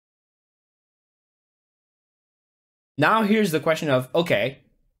Now here's the question of, okay,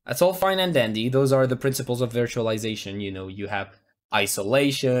 that's all fine and dandy. Those are the principles of virtualization. You know, you have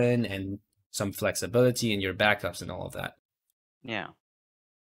isolation and some flexibility in your backups and all of that. Yeah.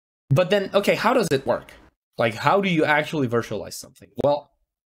 But then, okay, how does it work? Like, how do you actually virtualize something? Well,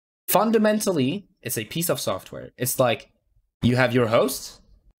 fundamentally, it's a piece of software. It's like you have your host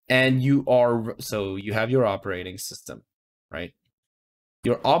and you have your operating system, right?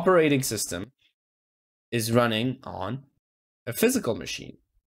 Your operating system is running on a physical machine,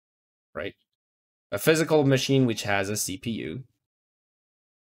 right? A physical machine which has a CPU,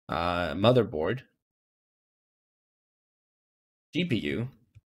 motherboard, GPU,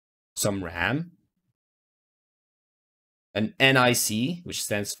 some RAM, an NIC, which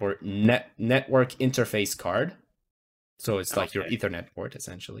stands for Network Interface Card. So it's like your Ethernet port,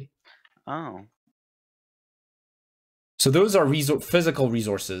 essentially. Oh. So those are physical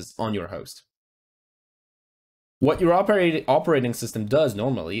resources on your host. What your operating system does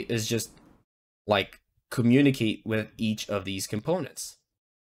normally is just like communicate with each of these components.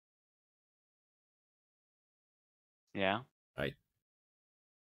 Yeah. Right.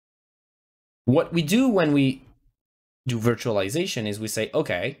 What we do when we do virtualization is we say,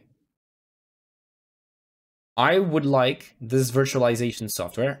 okay, I would like this virtualization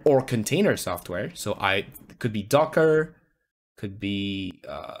software or container software. So it could be Docker, could be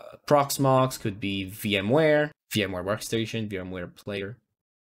Proxmox, could be VMware Workstation, VMware Player.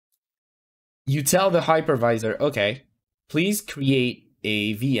 You tell the hypervisor, okay, please create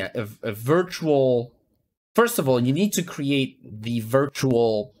a virtual. First of all, you need to create the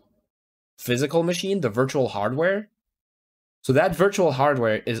virtual physical machine, the virtual hardware. So that virtual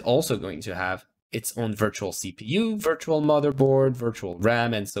hardware is also going to have its own virtual CPU, virtual motherboard, virtual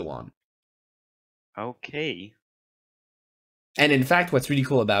RAM, and so on. Okay. And in fact, what's really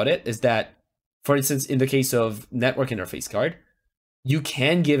cool about it is that, for instance, in the case of network interface card, you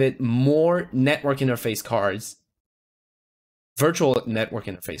can give it more network interface cards, virtual network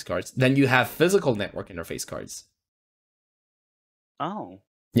interface cards, than you have physical network interface cards. Oh.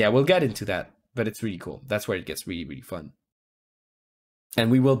 Yeah, we'll get into that, but it's really cool. That's where it gets really, really fun.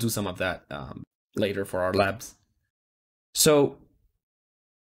 And we will do some of that later for our labs. So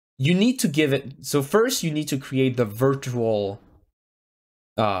you need to give it. So first, you need to create the virtual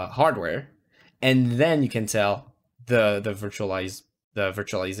hardware, and then you can tell the virtualization,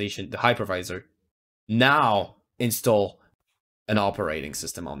 the hypervisor, now install an operating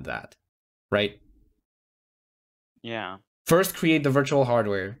system on that, right? Yeah. First, create the virtual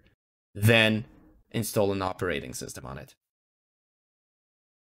hardware, then install an operating system on it.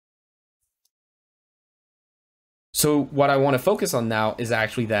 So what I want to focus on now is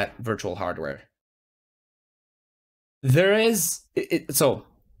actually that virtual hardware. There is, it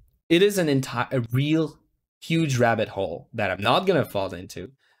is a real huge rabbit hole that I'm not going to fall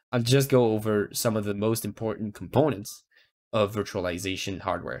into. I'll just go over some of the most important components of virtualization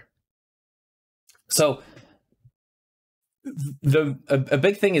hardware. So a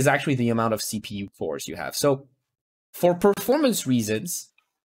big thing is actually the amount of CPU cores you have. So for performance reasons,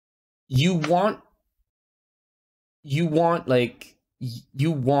 you want your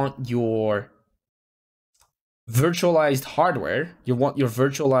virtualized hardware, you want your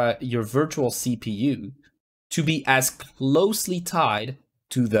virtual CPU to be as closely tied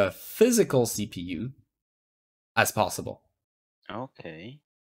to the physical CPU as possible. Okay.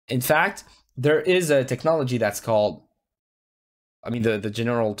 In fact, there is a technology that's called, the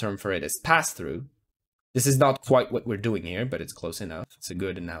general term for it is pass-through. This is not quite what we're doing here, but it's close enough. It's a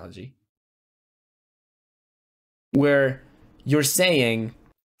good analogy. Where you're saying,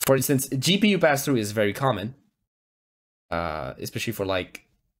 for instance, GPU pass-through is very common, especially for like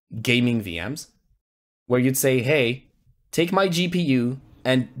gaming VMs, where you'd say, hey, take my GPU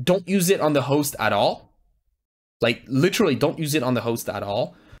and don't use it on the host at all. Like literally don't use it on the host at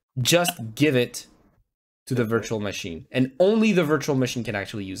all. Just give it to the virtual machine, and only the virtual machine can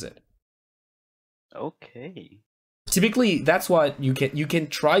actually use it. Okay. Typically, that's what you can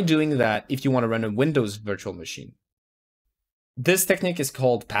try doing that if you want to run a Windows virtual machine. This technique is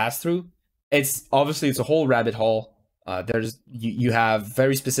called pass-through. It's a whole rabbit hole. You have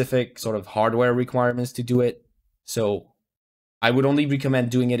very specific sort of hardware requirements to do it. So I would only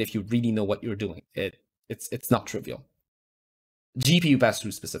recommend doing it if you really know what you're doing. It's not trivial. GPU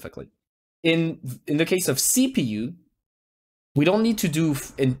pass-through specifically. In the case of CPU, we don't need to do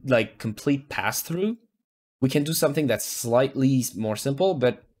complete pass-through. We can do something that's slightly more simple,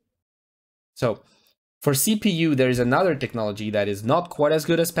 but so for CPU, there is another technology that is not quite as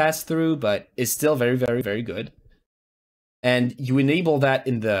good as pass-through, but is still very, very, very good. And you enable that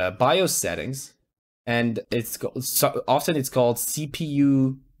in the BIOS settings. and often it's called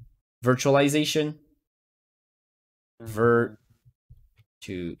CPU virtualization. Mm,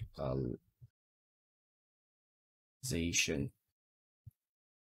 Virtualization.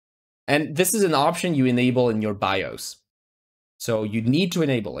 And this is an option you enable in your BIOS. So you need to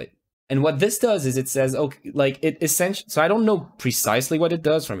enable it. And what this does is it says, okay, like it essentially, so I don't know precisely what it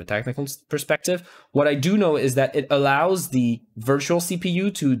does from a technical perspective. What I do know is that it allows the virtual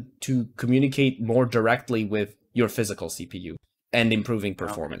CPU to communicate more directly with your physical CPU and improving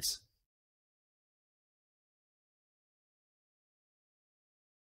performance.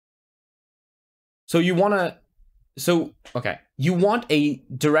 So you want to, okay, you want a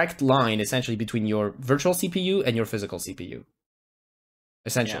direct line essentially between your virtual CPU and your physical CPU.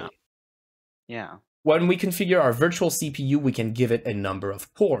 Essentially. Yeah. When we configure our virtual CPU, we can give it a number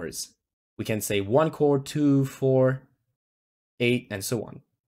of cores. We can say 1 core, 2, 4, 8, and so on.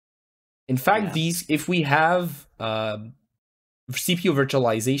 In fact, these, if we have CPU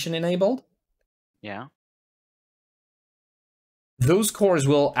virtualization enabled, those cores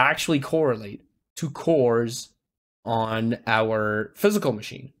will actually correlate to cores on our physical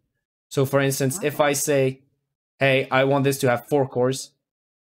machine. So for instance, if I say, hey, I want this to have 4 cores,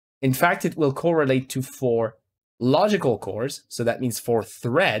 in fact, it will correlate to 4 logical cores. So that means 4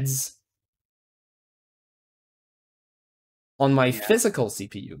 threads on my physical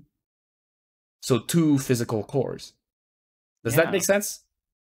CPU. So 2 physical cores. Does that make sense?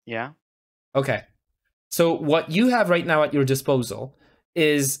 Yeah. Okay. So what you have right now at your disposal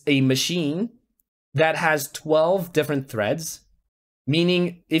is a machine that has 12 different threads,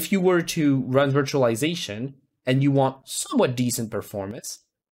 meaning if you were to run virtualization and you want somewhat decent performance,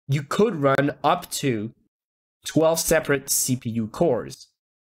 you could run up to 12 separate CPU cores.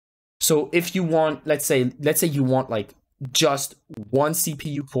 So if you want, let's say you want like just 1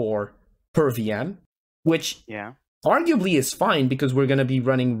 CPU core per VM, which arguably is fine because we're going to be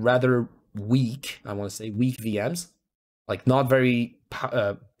running rather weak, I want to say weak VMs, like not very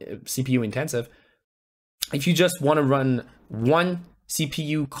CPU intensive. If you just want to run 1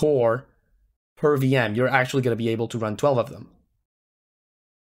 CPU core per VM, you're actually going to be able to run 12 of them.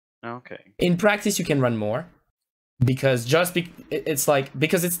 Okay. In practice, you can run more because it's like,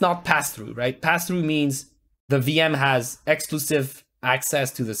 because it's not pass-through, right? Pass-through means the VM has exclusive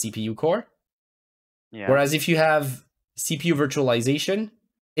access to the CPU core. Whereas if you have CPU virtualization,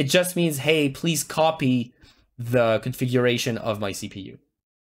 it just means, hey, please copy the configuration of my CPU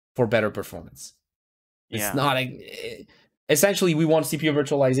for better performance. It's not essentially, we want CPU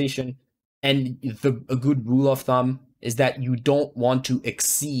virtualization, and a good rule of thumb is that you don't want to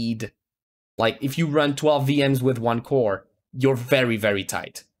exceed, like if you run 12 VMs with 1 core, you're very, very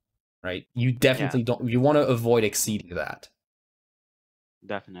tight, right? You definitely don't, you want to avoid exceeding that.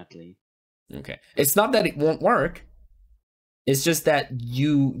 Definitely. Okay. It's not that it won't work. It's just that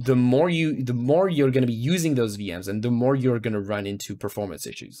the more you're going to be using those VMs, and the more you're going to run into performance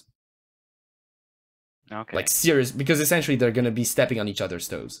issues. Okay. Like serious, because essentially they're going to be stepping on each other's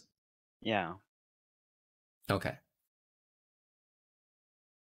toes. Yeah. Okay.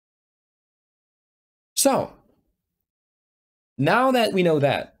 So, now that we know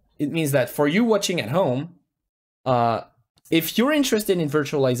that, it means that for you watching at home, if you're interested in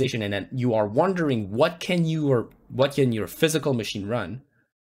virtualization and you are wondering what can your physical machine run,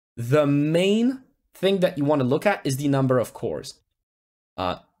 the main thing that you want to look at is the number of cores.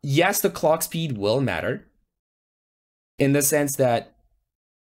 Yes, the clock speed will matter, in the sense that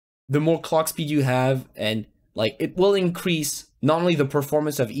the more clock speed you have, and like it will increase not only the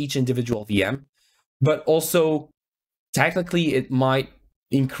performance of each individual VM, but also technically it might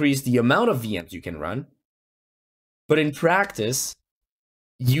increase the amount of VMs you can run. But in practice,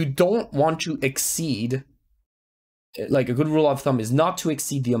 you don't want to exceed, like a good rule of thumb is not to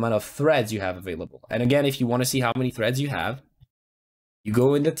exceed the amount of threads you have available. And again, if you want to see how many threads you have, you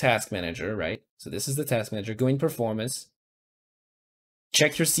go in the task manager, right? So this is the task manager, go in performance,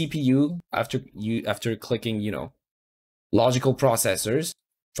 check your CPU after clicking, logical processors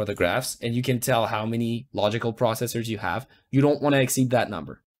for the graphs, and you can tell how many logical processors you have. You don't want to exceed that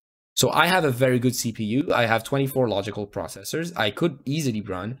number. So I have a very good CPU. I have 24 logical processors. I could easily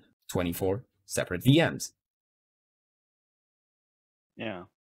run 24 separate VMs. Yeah.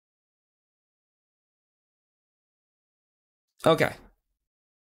 Okay.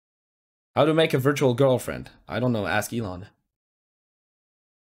 How to make a virtual girlfriend? I don't know. Ask Elon.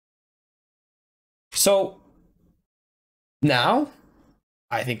 So now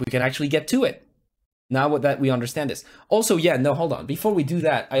I think we can actually get to it. Now that we understand this. Also, hold on. Before we do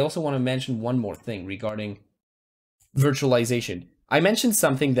that, I also want to mention one more thing regarding virtualization. I mentioned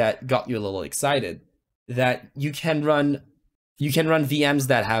something that got you a little excited. that you can run VMs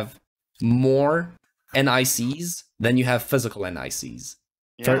that have more NICs than you have physical NICs,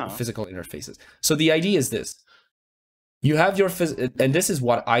 Yeah. physical interfaces. So the idea is this. You have your and this is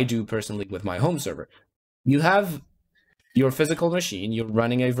what I do personally with my home server. You have your physical machine, you're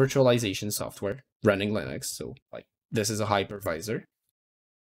running a virtualization software, running Linux. So like this is a hypervisor.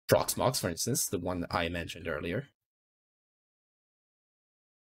 Proxmox, for instance, the one that I mentioned earlier.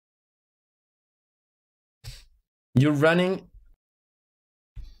 You're running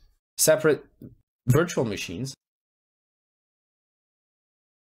separate virtual machines,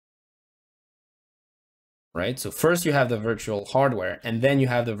 right? So first you have the virtual hardware, and then you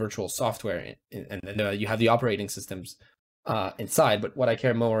have the virtual software, and then you have the operating systems inside. But what I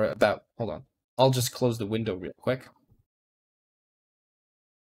care more about, hold on, I'll just close the window real quick.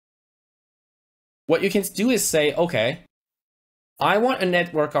 What you can do is say, okay, I want a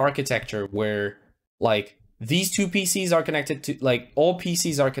network architecture where like these two PCs are connected to, like all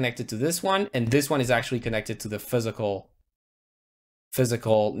PCs are connected to this one, and this one is actually connected to the physical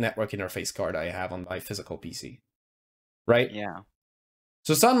network interface card I have on my physical PC, right? Yeah.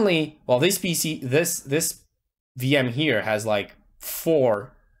 So suddenly, well, this VM here has like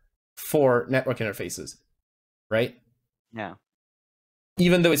four network interfaces, right? Yeah.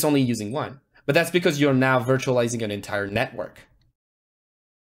 Even though it's only using one, but that's because you're now virtualizing an entire network.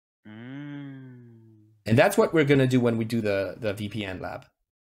 And that's what we're gonna do when we do the VPN lab.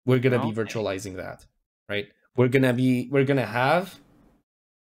 We're gonna be virtualizing that, right? We're gonna have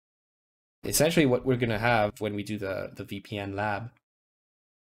essentially what we're gonna have when we do the VPN lab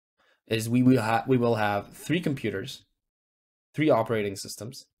is we will have 3 computers, 3 operating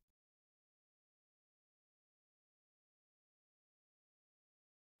systems.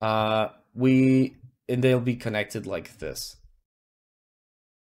 And they'll be connected like this,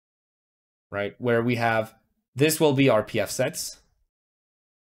 right? Where we have, this will be our PF sets.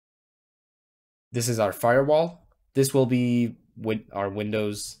 This is our firewall. This will be our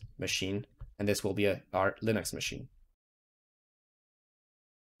Windows machine, and this will be our Linux machine.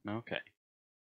 Okay.